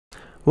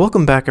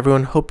Welcome back,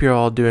 everyone. Hope you're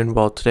all doing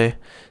well today.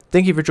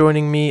 Thank you for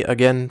joining me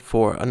again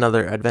for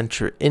another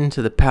adventure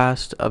into the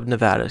past of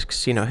Nevada's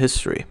casino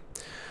history.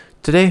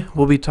 Today,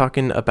 we'll be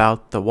talking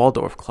about the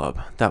Waldorf Club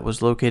that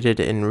was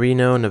located in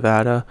Reno,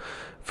 Nevada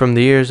from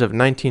the years of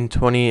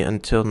 1920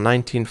 until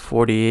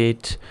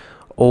 1948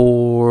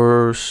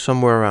 or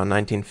somewhere around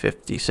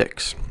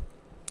 1956.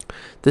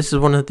 This is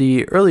one of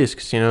the earliest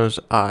casinos,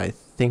 I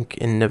think,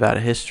 in Nevada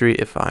history,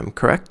 if I'm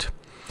correct.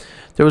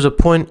 There was a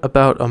point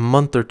about a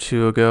month or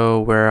two ago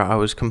where I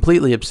was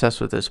completely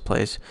obsessed with this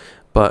place,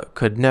 but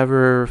could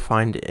never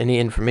find any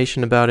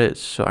information about it,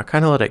 so I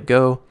kind of let it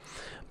go,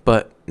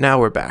 but now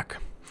we're back.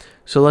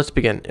 So let's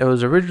begin. It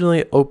was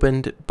originally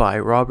opened by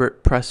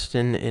Robert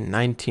Preston in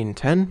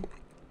 1910.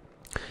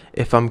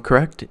 If I'm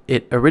correct,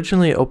 it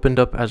originally opened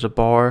up as a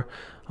bar,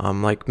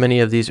 like many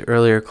of these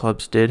earlier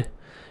clubs did.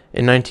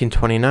 In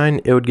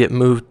 1929, it would get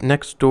moved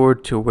next door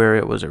to where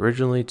it was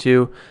originally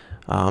to.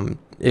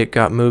 It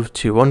got moved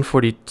to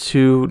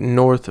 142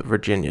 North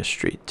Virginia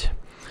Street.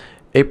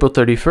 April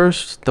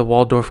 31st, the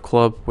Waldorf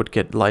Club would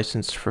get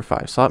licensed for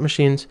 5 slot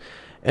machines,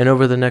 and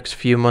over the next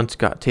few months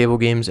got table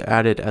games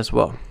added as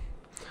well.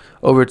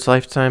 Over its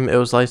lifetime, it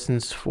was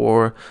licensed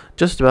for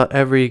just about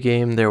every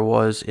game there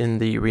was in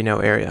the Reno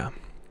area.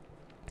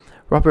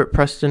 Robert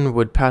Preston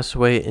would pass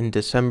away in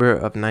December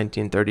of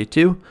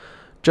 1932,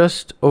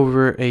 just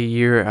over a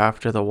year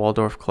after the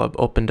Waldorf Club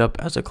opened up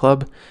as a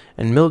club,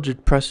 and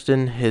Mildred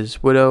Preston,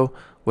 his widow,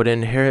 would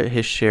inherit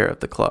his share of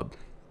the club.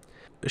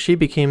 She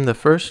became the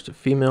first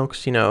female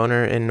casino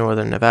owner in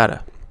northern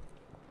Nevada.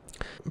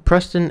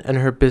 Preston and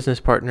her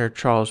business partner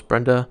Charles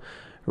Brenda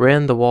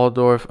ran the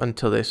Waldorf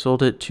until they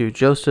sold it to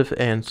Joseph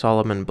and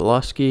Solomon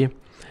Bieloski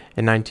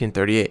in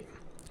 1938.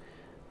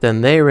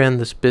 Then they ran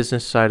this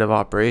business side of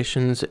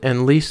operations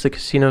and leased the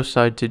casino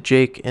side to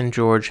Jake and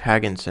George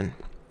Hagginson.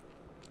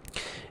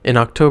 In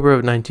October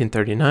of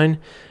 1939,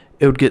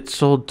 it would get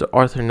sold to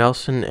Arthur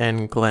Nelson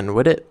and Glenn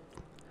Whittet.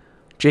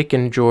 Jake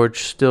and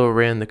George still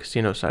ran the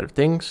casino side of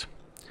things.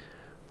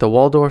 The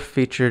Waldorf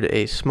featured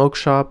a smoke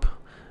shop,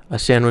 a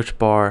sandwich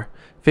bar,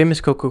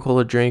 famous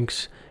Coca-Cola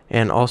drinks,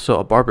 and also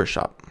a barber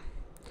shop.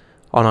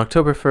 On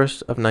October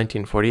 1st of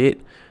 1948,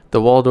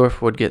 the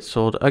Waldorf would get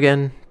sold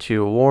again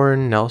to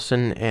Warren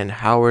Nelson and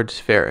Howard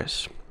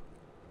Ferris.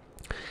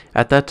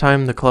 At that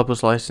time, the club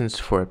was licensed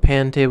for a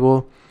pan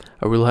table,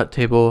 a roulette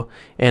table,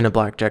 and a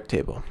blackjack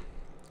table.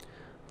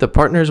 The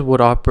partners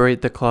would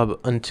operate the club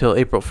until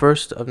April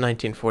 1st of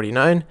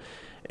 1949,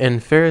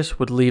 and Ferris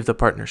would leave the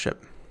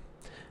partnership.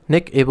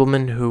 Nick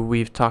Abelman, who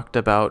we've talked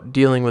about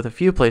dealing with a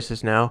few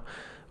places now,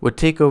 would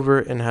take over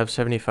and have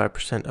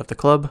 75% of the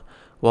club,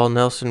 while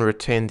Nelson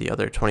retained the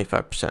other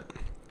 25%.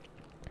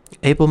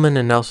 Abelman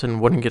and Nelson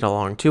wouldn't get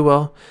along too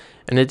well,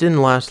 and it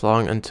didn't last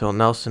long until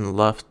Nelson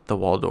left the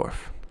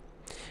Waldorf.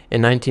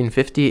 In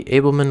 1950,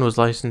 Abelman was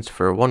licensed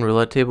for 1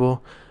 roulette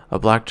table, a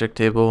blackjack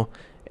table,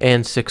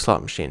 and 6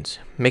 slot machines,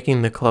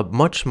 making the club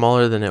much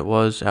smaller than it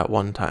was at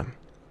one time.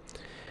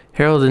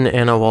 Harold and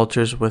Anna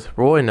Walters with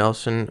Roy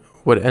Nelson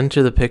would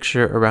enter the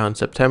picture around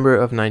September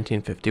of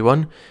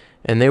 1951,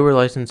 and they were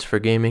licensed for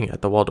gaming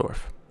at the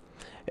Waldorf.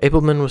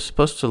 Abelman was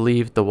supposed to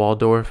leave the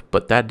Waldorf,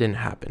 but that didn't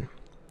happen.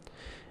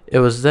 It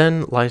was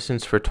then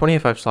licensed for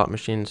 25 slot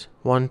machines,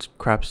 1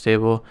 craps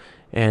table,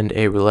 and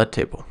a roulette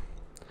table.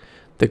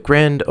 The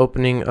grand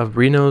opening of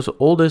Reno's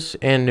oldest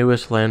and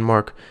newest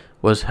landmark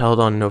was held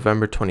on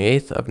November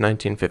 28th of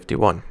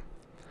 1951.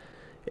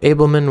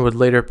 Abelman would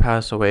later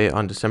pass away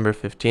on December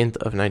 15th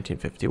of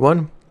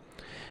 1951.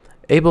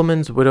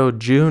 Abelman's widow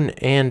June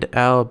and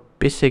Al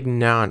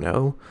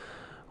Bisignano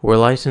were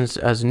licensed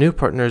as new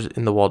partners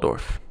in the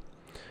Waldorf.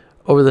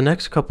 Over the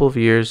next couple of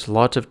years,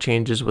 lots of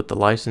changes with the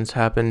license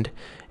happened,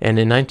 and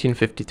in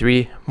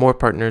 1953, more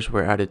partners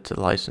were added to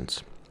the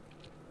license.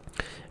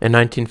 In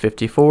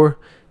 1954,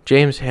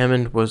 James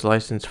Hammond was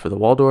licensed for the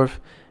Waldorf,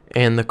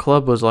 and the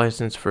club was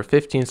licensed for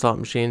 15 slot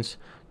machines,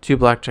 2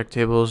 blackjack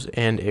tables,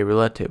 and a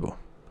roulette table.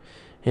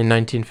 In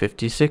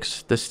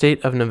 1956, the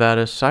state of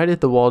Nevada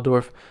cited the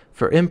Waldorf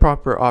for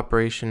improper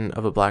operation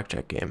of a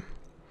blackjack game.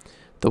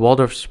 The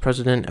Waldorf's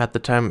president at the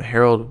time,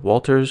 Harold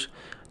Walters,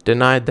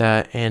 denied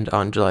that, and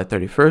on July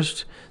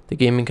 31st, the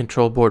Gaming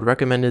Control Board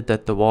recommended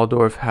that the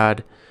Waldorf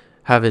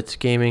have its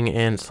gaming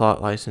and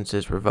slot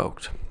licenses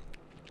revoked.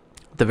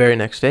 The very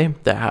next day,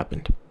 that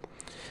happened.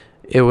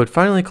 It would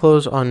finally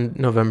close on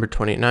November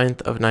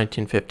 29th of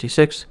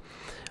 1956,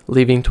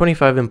 leaving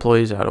 25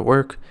 employees out of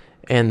work,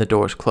 and the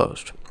doors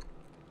closed.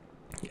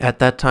 At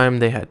that time,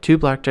 they had 2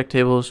 blackjack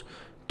tables,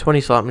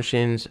 20 slot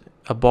machines,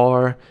 a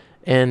bar,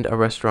 and a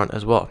restaurant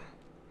as well.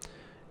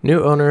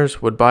 New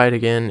owners would buy it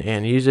again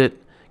and use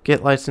it,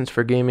 get licensed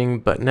for gaming,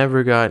 but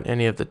never got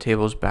any of the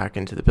tables back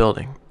into the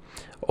building.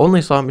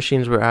 Only slot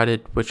machines were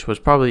added, which was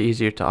probably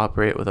easier to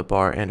operate with a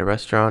bar and a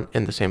restaurant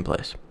in the same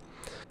place.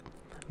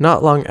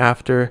 Not long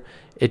after,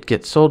 it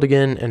gets sold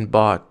again and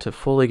bought to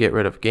fully get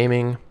rid of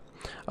gaming.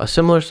 A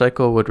similar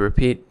cycle would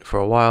repeat for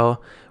a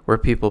while, where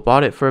people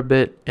bought it for a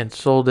bit and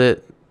sold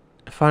it,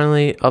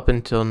 finally up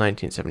until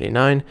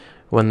 1979,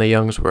 when the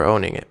Youngs were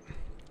owning it.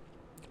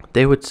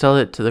 They would sell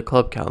it to the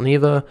Club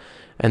Calneva,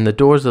 and the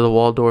doors of the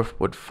Waldorf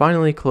would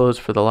finally close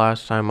for the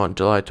last time on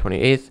July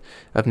 28th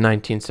of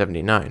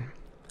 1979.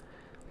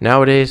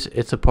 Nowadays,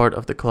 it's a part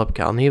of the Club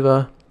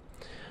Calneva.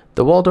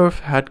 The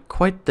Waldorf had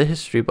quite the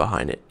history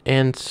behind it,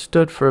 and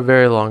stood for a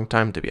very long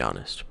time, to be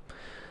honest.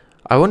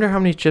 I wonder how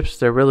many chips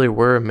there really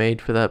were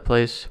made for that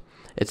place.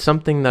 It's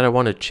something that I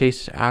want to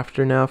chase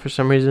after now for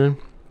some reason.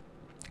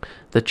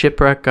 The chip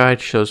rack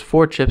guide shows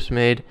 4 chips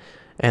made,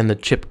 and the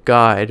chip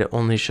guide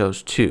only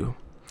shows 2.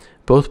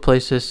 Both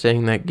places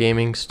saying that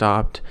gaming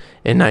stopped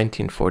in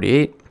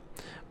 1948,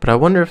 but I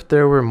wonder if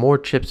there were more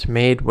chips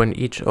made when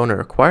each owner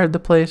acquired the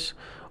place,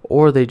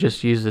 or they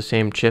just used the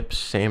same chips,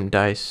 same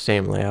dice,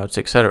 same layouts,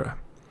 etc.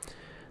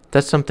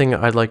 That's something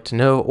I'd like to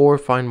know or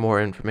find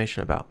more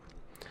information about.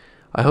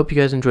 I hope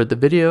you guys enjoyed the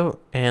video,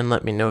 and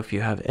let me know if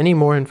you have any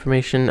more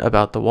information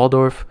about the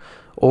Waldorf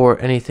or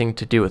anything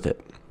to do with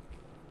it.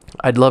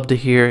 I'd love to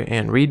hear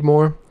and read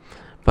more,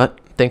 but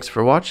thanks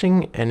for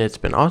watching, and it's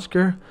been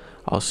Oscar.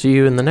 I'll see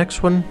you in the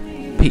next one.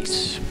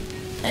 Peace.